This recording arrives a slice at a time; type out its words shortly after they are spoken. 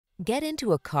Get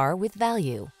into a car with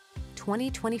value.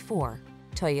 2024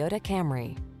 Toyota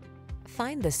Camry.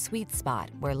 Find the sweet spot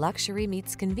where luxury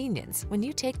meets convenience when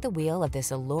you take the wheel of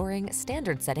this alluring,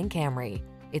 standard-setting Camry.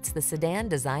 It's the sedan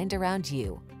designed around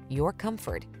you, your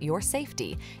comfort, your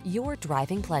safety, your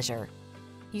driving pleasure.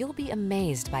 You'll be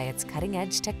amazed by its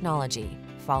cutting-edge technology,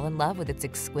 fall in love with its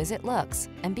exquisite looks,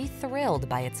 and be thrilled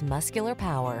by its muscular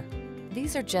power.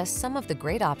 These are just some of the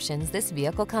great options this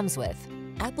vehicle comes with: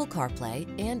 Apple CarPlay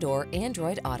and/or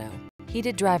Android Auto,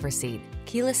 heated driver's seat,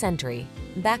 keyless entry,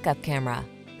 backup camera,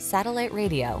 satellite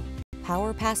radio,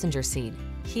 power passenger seat,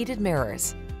 heated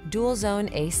mirrors, dual zone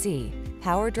AC,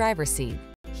 power driver's seat,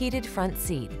 heated front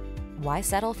seat. Why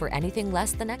settle for anything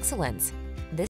less than excellence?